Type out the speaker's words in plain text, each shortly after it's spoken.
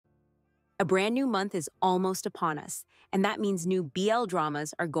A brand new month is almost upon us, and that means new BL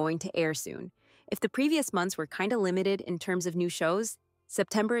dramas are going to air soon. If the previous months were kind of limited in terms of new shows,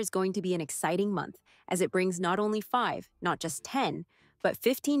 September is going to be an exciting month as it brings not only 5, not just 10, but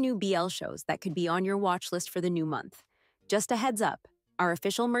 15 new BL shows that could be on your watch list for the new month. Just a heads up, our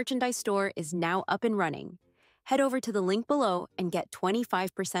official merchandise store is now up and running. Head over to the link below and get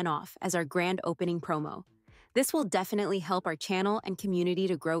 25% off as our grand opening promo. This will definitely help our channel and community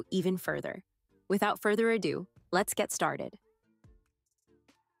to grow even further. Without further ado, let's get started.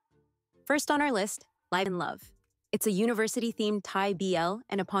 First on our list, Live in Love. It's a university-themed Thai BL,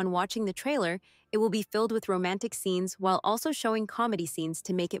 and upon watching the trailer, it will be filled with romantic scenes while also showing comedy scenes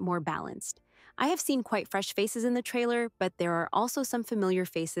to make it more balanced. I have seen quite fresh faces in the trailer, but there are also some familiar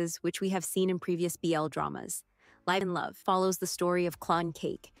faces which we have seen in previous BL dramas. Live in Love follows the story of Claw and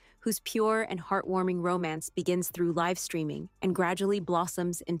Cake, whose pure and heartwarming romance begins through live streaming and gradually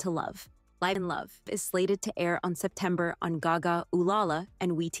blossoms into love. Live in Love is slated to air on September on Gaga, Ulala,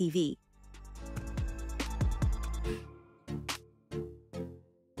 and WeTV.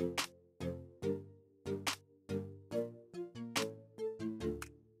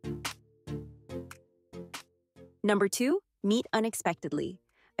 Number 2, Meet Unexpectedly.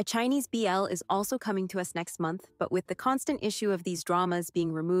 A Chinese BL is also coming to us next month, but with the constant issue of these dramas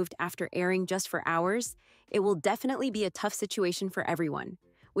being removed after airing just for hours, it will definitely be a tough situation for everyone.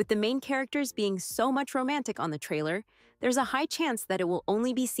 With the main characters being so much romantic on the trailer, there's a high chance that it will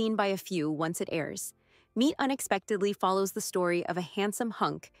only be seen by a few once it airs. Meet Unexpectedly follows the story of a handsome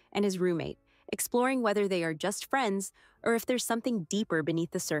hunk and his roommate, exploring whether they are just friends or if there's something deeper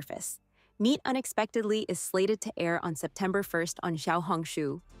beneath the surface. Meet Unexpectedly is slated to air on September 1st on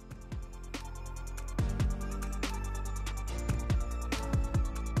Xiaohongshu.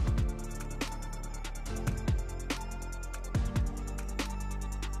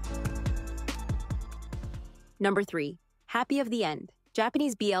 Number 3, Happy of the End.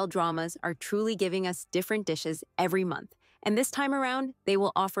 Japanese BL dramas are truly giving us different dishes every month, and this time around, they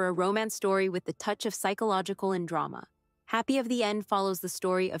will offer a romance story with the touch of psychological and drama. Happy of the End follows the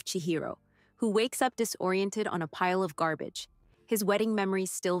story of Chihiro, who wakes up disoriented on a pile of garbage, his wedding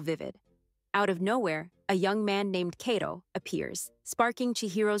memories still vivid. Out of nowhere, a young man named Kato appears, sparking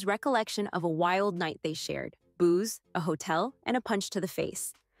Chihiro's recollection of a wild night they shared, booze, a hotel, and a punch to the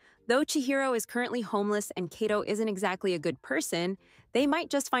face. Though Chihiro is currently homeless and Kato isn't exactly a good person, they might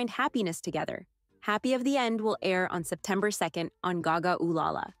just find happiness together. Happy of the End will air on September 2nd on Gaga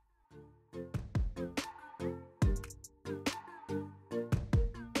Ulala.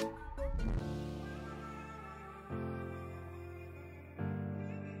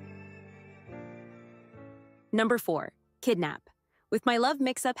 Number 4, Kidnap. With My Love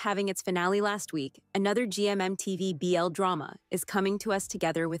Mix-Up having its finale last week, another GMMTV BL drama is coming to us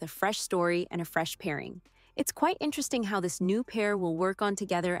together with a fresh story and a fresh pairing. It's quite interesting how this new pair will work on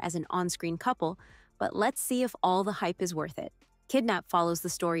together as an on-screen couple, but let's see if all the hype is worth it. Kidnap follows the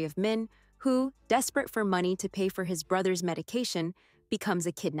story of Min, who, desperate for money to pay for his brother's medication, becomes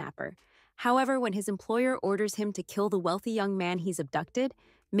a kidnapper. However, when his employer orders him to kill the wealthy young man he's abducted,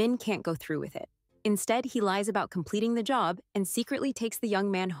 Min can't go through with it. Instead, he lies about completing the job and secretly takes the young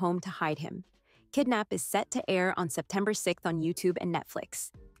man home to hide him. Kidnap is set to air on September 6th on YouTube and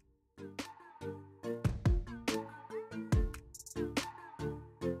Netflix.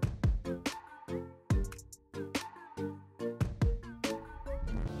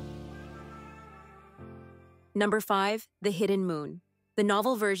 Number 5, The Hidden Moon. The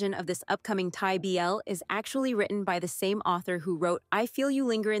novel version of this upcoming Thai BL is actually written by the same author who wrote I Feel You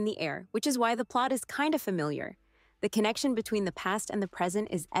Linger in the Air, which is why the plot is kind of familiar. The connection between the past and the present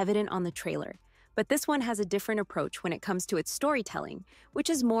is evident on the trailer, but this one has a different approach when it comes to its storytelling, which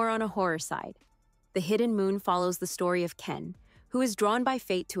is more on a horror side. The Hidden Moon follows the story of Ken, who is drawn by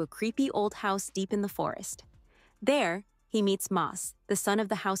fate to a creepy old house deep in the forest. There, he meets Mas, the son of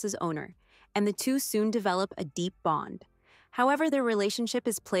the house's owner, and the two soon develop a deep bond. However, their relationship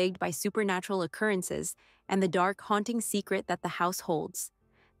is plagued by supernatural occurrences and the dark, haunting secret that the house holds.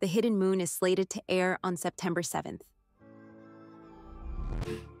 The Hidden Moon is slated to air on September 7th.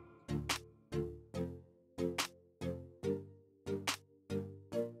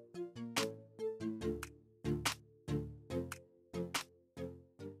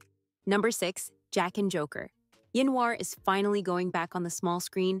 Number 6, Jack and Joker. Yinhua is finally going back on the small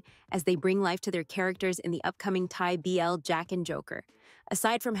screen as they bring life to their characters in the upcoming Thai BL Jack and Joker.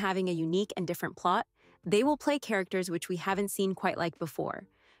 Aside from having a unique and different plot, they will play characters which we haven't seen quite like before.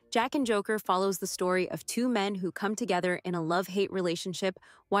 Jack and Joker follows the story of two men who come together in a love-hate relationship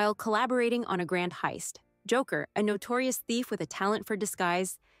while collaborating on a grand heist. Joker, a notorious thief with a talent for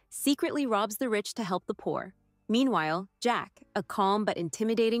disguise, secretly robs the rich to help the poor. Meanwhile, Jack, a calm but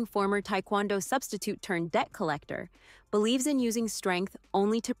intimidating former Taekwondo substitute turned debt collector, believes in using strength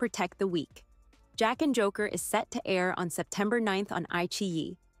only to protect the weak. Jack and Joker is set to air on September 9th on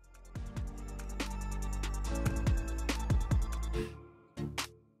iQIYI.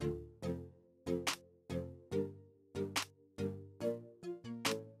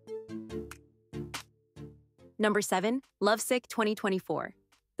 Number 7, Lovesick 2024.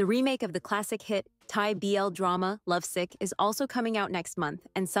 The remake of the classic hit Thai BL drama Lovesick is also coming out next month,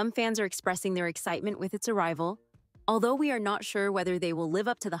 and some fans are expressing their excitement with its arrival. Although we are not sure whether they will live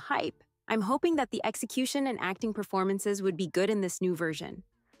up to the hype, I'm hoping that the execution and acting performances would be good in this new version.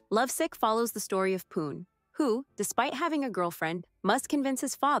 Lovesick follows the story of Poon, who, despite having a girlfriend, must convince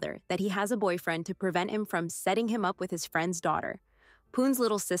his father that he has a boyfriend to prevent him from setting him up with his friend's daughter. Poon's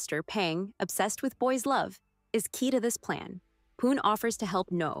little sister, Pang, obsessed with boys' love, is key to this plan. Poon offers to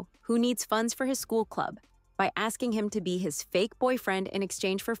help No, who needs funds for his school club, by asking him to be his fake boyfriend in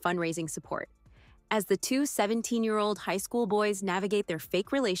exchange for fundraising support. As the two 17-year-old high school boys navigate their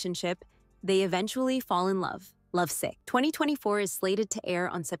fake relationship, they eventually fall in love. Lovesick 2024 is slated to air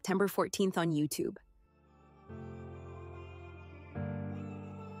on September 14th on YouTube.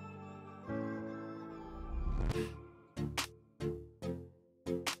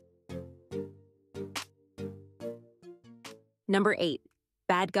 Number 8,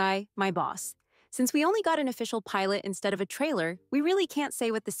 Bad Guy, My Boss. Since we only got an official pilot instead of a trailer, we really can't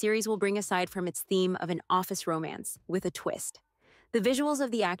say what the series will bring aside from its theme of an office romance, with a twist. The visuals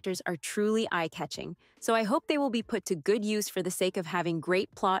of the actors are truly eye-catching, so I hope they will be put to good use for the sake of having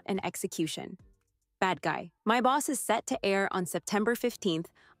great plot and execution. Bad Guy, My Boss is set to air on September 15th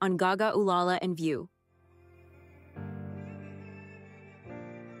on Gaga Ulala and View.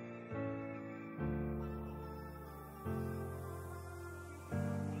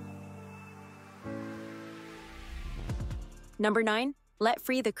 Number 9, Let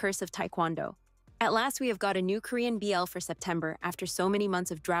Free the Curse of Taekwondo. At last we have got a new Korean BL for September after so many months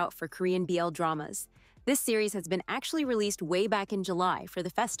of drought for Korean BL dramas. This series has been actually released way back in July for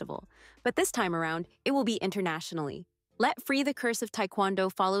the festival, but this time around, it will be internationally. Let Free the Curse of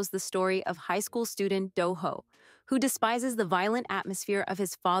Taekwondo follows the story of high school student Do Ho, who despises the violent atmosphere of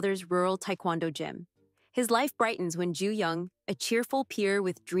his father's rural Taekwondo gym. His life brightens when Ju Young, a cheerful peer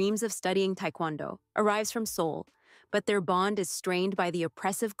with dreams of studying Taekwondo, arrives from Seoul, but their bond is strained by the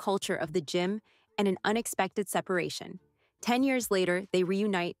oppressive culture of the gym and an unexpected separation. 10 years later, they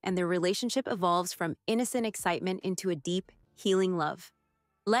reunite and their relationship evolves from innocent excitement into a deep, healing love.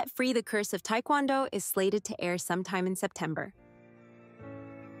 Let Free the Curse of Taekwondo is slated to air sometime in September.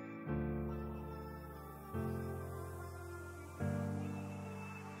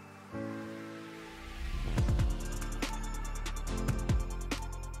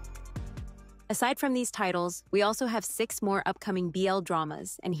 Aside from these titles, we also have 6 more upcoming BL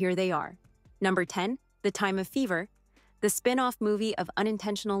dramas, and here they are. Number 10, The Time of Fever, the spin-off movie of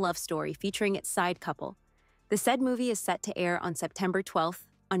Unintentional Love Story featuring its side couple. The said movie is set to air on September 12th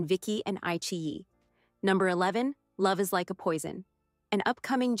on Viki and iQIYI. Number 11, Love is Like a Poison, an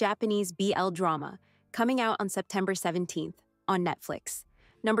upcoming Japanese BL drama coming out on September 17th on Netflix.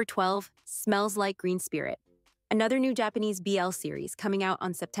 Number 12, Smells Like Green Spirit, another new Japanese BL series coming out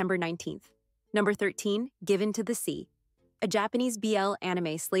on September 19th. Number 13, Given to the Sea, a Japanese BL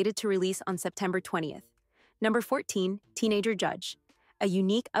anime slated to release on September 20th. Number 14, Teenager Judge, a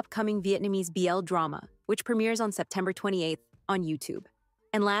unique upcoming Vietnamese BL drama, which premieres on September 28th on YouTube.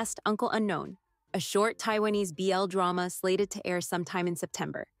 And last, Uncle Unknown, a short Taiwanese BL drama slated to air sometime in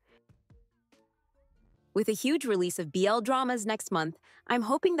September. With a huge release of BL dramas next month, I'm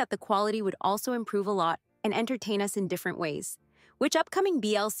hoping that the quality would also improve a lot and entertain us in different ways. Which upcoming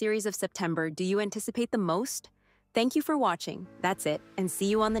BL series of September do you anticipate the most? Thank you for watching. That's it, and see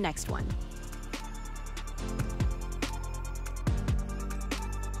you on the next one.